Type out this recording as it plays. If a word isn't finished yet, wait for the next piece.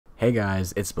Hey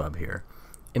guys, it's Bub here.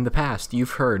 In the past,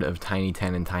 you've heard of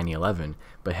Tiny10 and Tiny11,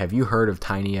 but have you heard of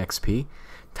TinyXP?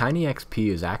 TinyXP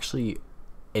is actually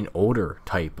an older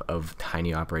type of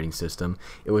Tiny operating system.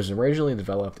 It was originally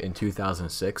developed in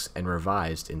 2006 and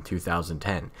revised in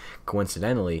 2010.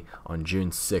 Coincidentally, on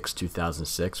June 6,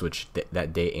 2006, which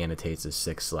that date annotates as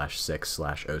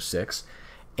 6/6/06,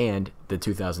 and the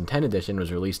 2010 edition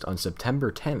was released on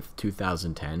September 10th,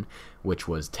 2010, which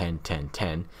was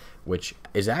 10/10/10, which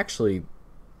is actually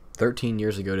 13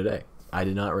 years ago today. I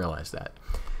did not realize that.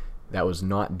 That was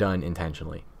not done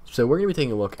intentionally. So we're going to be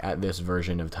taking a look at this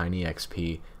version of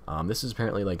TinyXP. This is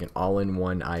apparently like an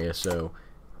all-in-one ISO.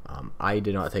 I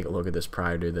did not take a look at this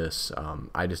prior to this.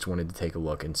 I just wanted to take a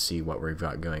look and see what we've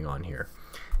got going on here.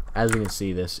 As we can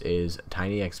see, this is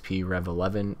TinyXP Rev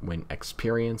 11 Win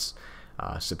Experience,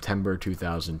 September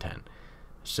 2010.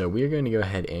 So we're going to go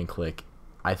ahead and click.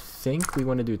 I think we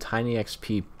want to do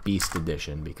TinyXP Beast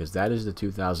Edition because that is the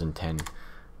 2010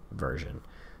 version.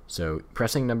 So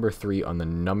pressing number 3 on the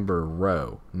number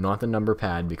row, not the number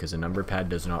pad, because the number pad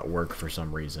does not work for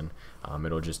some reason.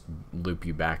 It'll just loop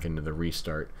you back into the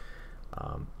restart.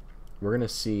 We're going to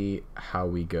see how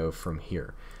we go from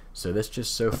here. So this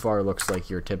just so far looks like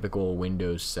your typical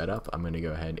Windows setup. I'm going to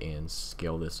go ahead and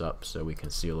scale this up so we can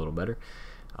see a little better.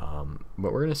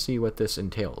 But we're going to see what this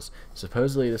entails.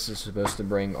 Supposedly this is supposed to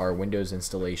bring our Windows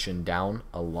installation down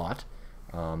a lot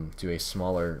to a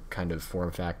smaller kind of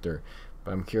form factor,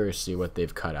 but I'm curious to see what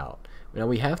they've cut out. Now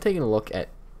we have taken a look at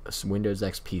Windows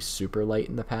XP Superlight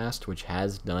in the past, which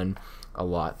has done a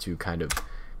lot to kind of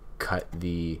cut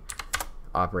the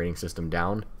operating system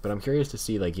down, but I'm curious to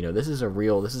see, like, you know, this is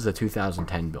a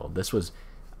 2010 build. This was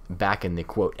back in the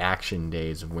quote action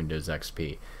days of Windows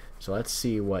XP. So let's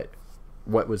see what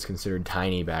was considered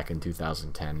tiny back in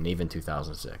 2010 and even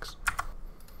 2006.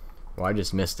 Well, I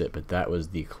just missed it, but that was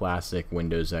the classic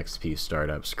Windows XP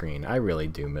startup screen. I really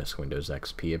do miss Windows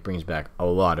XP. It brings back a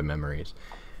lot of memories.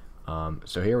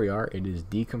 So here we are. It is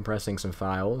decompressing some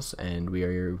files, and we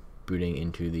are booting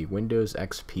into the Windows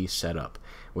XP setup,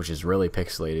 which is really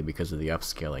pixelated because of the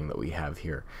upscaling that we have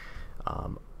here.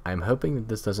 I'm hoping that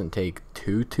this doesn't take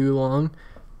too long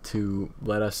to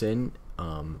let us in.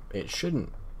 It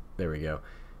shouldn't. There we go.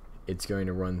 It's going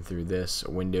to run through this.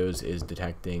 Windows is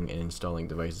detecting and installing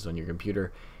devices on your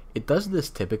computer. It does this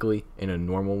typically in a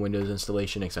normal Windows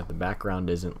installation, except the background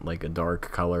isn't like a dark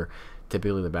color.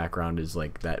 Typically the background is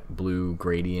like that blue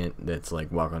gradient that's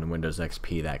like welcome to Windows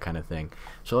XP, that kind of thing.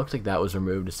 So it looks like that was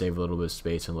removed to save a little bit of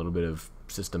space and a little bit of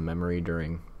system memory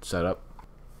during setup.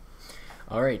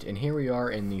 Alright, and here we are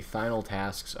in the final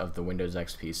tasks of the Windows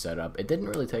XP setup. It didn't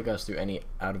really take us through any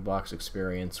out-of-box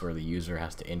experience where the user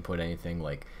has to input anything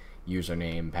like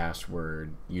username,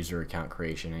 password, user account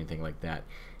creation, anything like that.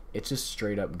 It's just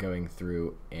straight up going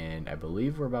through, and I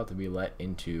believe we're about to be let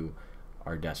into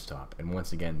our desktop. And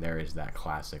once again, there is that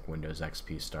classic Windows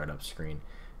XP startup screen.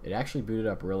 It actually booted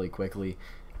up really quickly,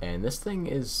 and this thing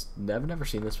is, I've never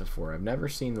seen this before. I've never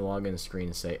seen the login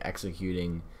screen say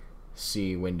executing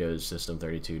C Windows System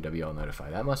 32 WL Notify.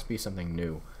 That must be something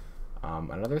new.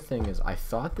 Another thing is, I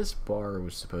thought this bar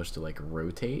was supposed to like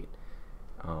rotate,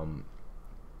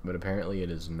 but apparently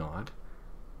it is not.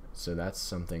 So that's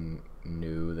something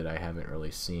new that I haven't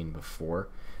really seen before.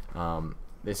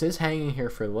 This is hanging here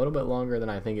for a little bit longer than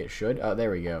I think it should. Oh, there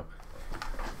we go.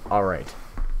 Alright,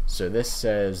 so this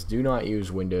says do not use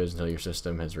Windows until your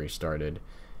system has restarted,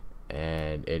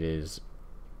 and it is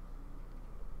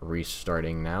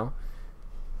restarting now.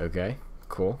 Okay,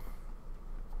 cool.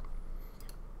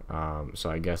 So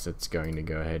I guess it's going to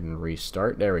go ahead and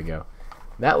restart. There we go.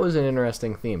 That was an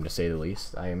interesting theme, to say the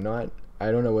least. I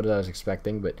don't know what I was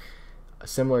expecting, but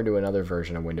similar to another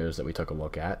version of Windows that we took a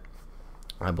look at.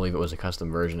 I believe it was a custom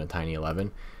version of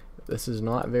Tiny11. This is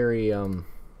not very, you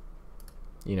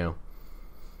know,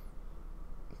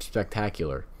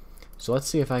 spectacular. So let's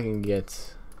see if I can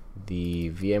get the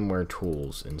VMware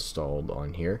tools installed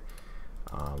on here,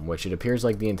 which it appears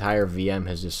like the entire VM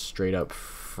has just straight up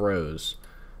froze.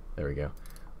 There we go.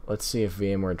 Let's see if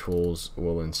VMware tools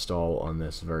will install on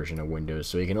this version of Windows,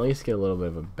 so we can at least get a little bit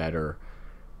of a better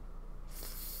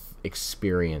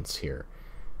experience here.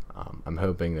 I'm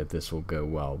hoping that this will go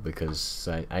well, because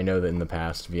I know that in the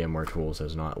past VMware tools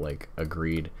has not like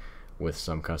agreed with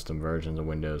some custom versions of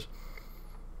Windows.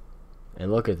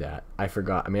 And look at that. I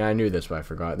forgot. I mean, I knew this, but I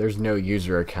forgot. There's no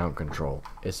user account control.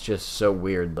 It's just so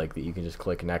weird, like, that you can just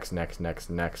click next, next, next,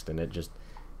 next, and it just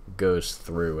goes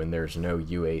through, and there's no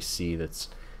UAC that's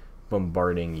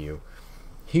bombarding you.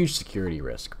 Huge security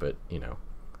risk, but, you know,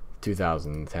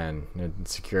 2010,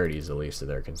 security is the least of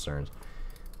their concerns.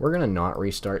 We're gonna not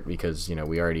restart because, you know,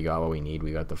 we already got what we need.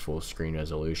 We got the full screen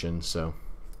resolution. So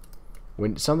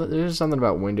there's something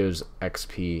about Windows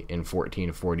XP in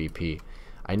 1440p.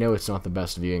 I know it's not the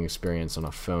best viewing experience on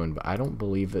a phone, but I don't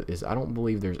believe there's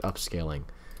upscaling.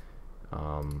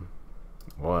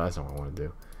 Well, that's not what I want to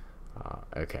do.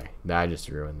 Okay, I just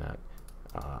ruined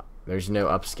that. There's no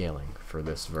upscaling for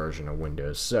this version of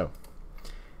Windows. So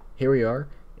here we are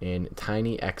in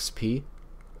TinyXP.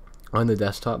 On the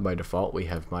desktop, by default, we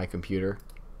have My Computer,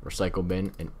 Recycle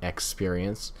Bin, and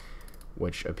Experience,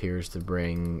 which appears to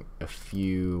bring a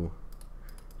few,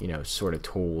 you know, sort of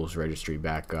tools: registry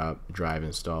backup, drive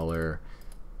installer,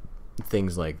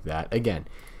 things like that. Again,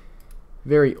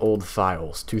 very old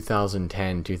files,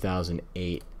 2010,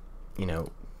 2008. You know,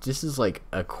 this is like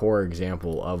a core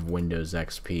example of Windows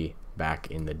XP back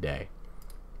in the day.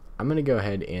 I'm gonna go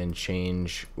ahead and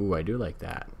change. Ooh, I do like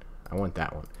that. I want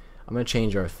that one. I'm gonna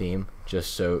change our theme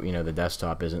just so, you know, the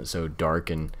desktop isn't so dark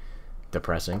and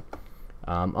depressing.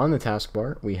 On the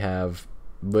taskbar, we have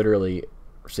literally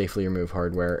safely remove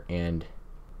hardware and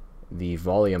the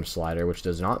volume slider, which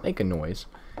does not make a noise.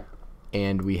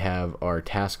 And we have our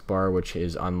taskbar, which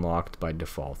is unlocked by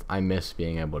default. I miss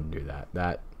being able to do that.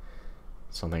 That's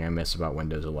something I miss about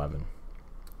Windows 11.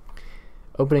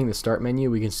 Opening the start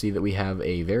menu, we can see that we have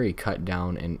a very cut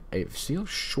down, and it feels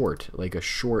short, like a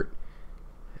short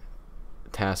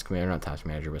task manager, not task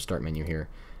manager, but start menu here.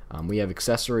 We have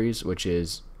accessories, which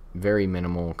is very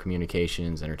minimal: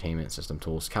 communications, entertainment, system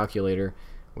tools, calculator,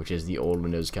 which is the old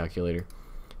Windows calculator.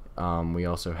 We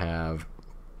also have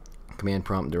command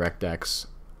prompt, DirectX,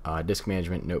 disk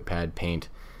management, notepad, paint,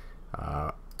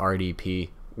 RDP,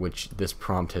 which this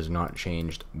prompt has not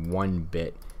changed one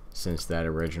bit since that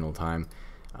original time,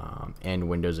 and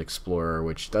Windows Explorer,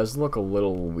 which does look a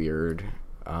little weird.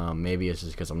 Maybe it's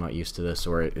just because I'm not used to this,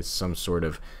 or it's some sort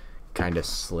of kind of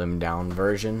slimmed down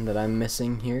version that I'm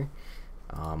missing here.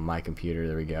 My Computer,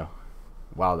 there we go.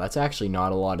 Wow, that's actually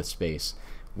not a lot of space.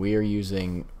 We are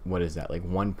using, what is that, like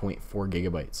 1.4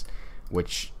 gigabytes,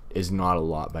 which is not a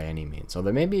lot by any means. So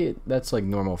maybe that's like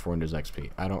normal for Windows XP.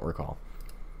 I don't recall.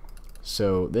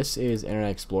 So this is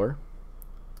Internet Explorer,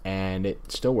 and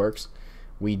it still works.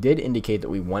 We did indicate that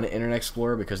we wanted Internet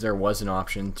Explorer because there was an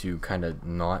option to kind of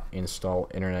not install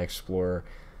Internet Explorer,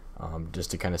 just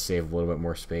to kind of save a little bit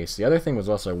more space. The other thing was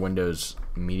also a Windows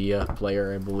Media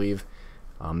Player, I believe.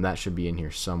 That should be in here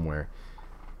somewhere.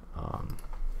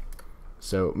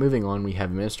 So moving on, we have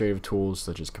administrative tools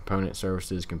such as component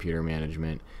services, computer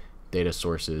management, data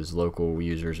sources, local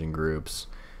users and groups,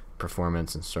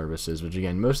 performance and services, which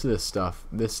again, most of this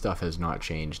stuff has not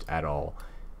changed at all.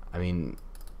 I mean,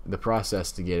 the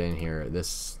process to get in here,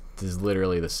 this is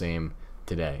literally the same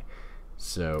today.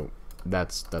 So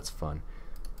that's fun.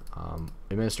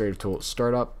 Administrative tools: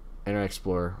 startup, Internet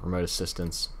Explorer, remote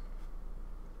assistance,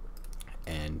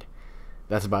 and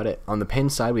that's about it. On the pin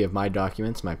side, we have My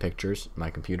Documents, My Pictures, My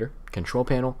Computer, Control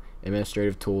Panel,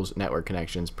 Administrative Tools, Network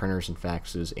Connections, Printers and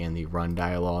Faxes, and the Run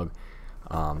dialog.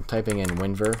 Typing in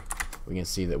WinVer, we can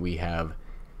see that we have,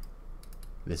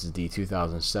 this is the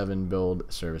 2007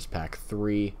 build, Service Pack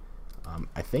 3.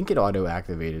 I think it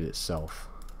auto-activated itself.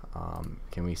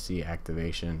 Can we see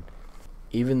activation?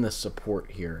 Even the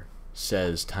support here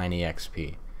says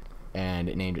TinyXP, and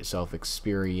it named itself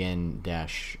Experian-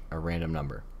 a random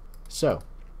number. So,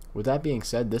 with that being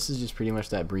said, this is just pretty much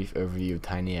that brief overview of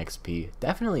TinyXP.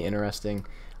 Definitely interesting.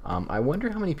 I wonder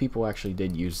how many people actually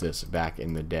did use this back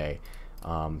in the day,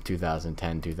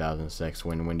 2010, 2006,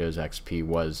 when Windows XP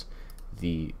was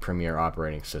the premier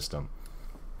operating system.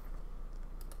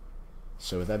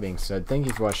 So with that being said, thank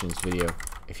you for watching this video.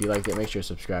 If you liked it, make sure to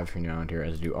subscribe if you're new around here,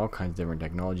 as I do all kinds of different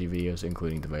technology videos,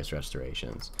 including device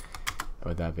restorations. And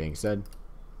with that being said,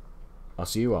 I'll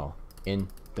see you all in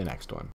the next one.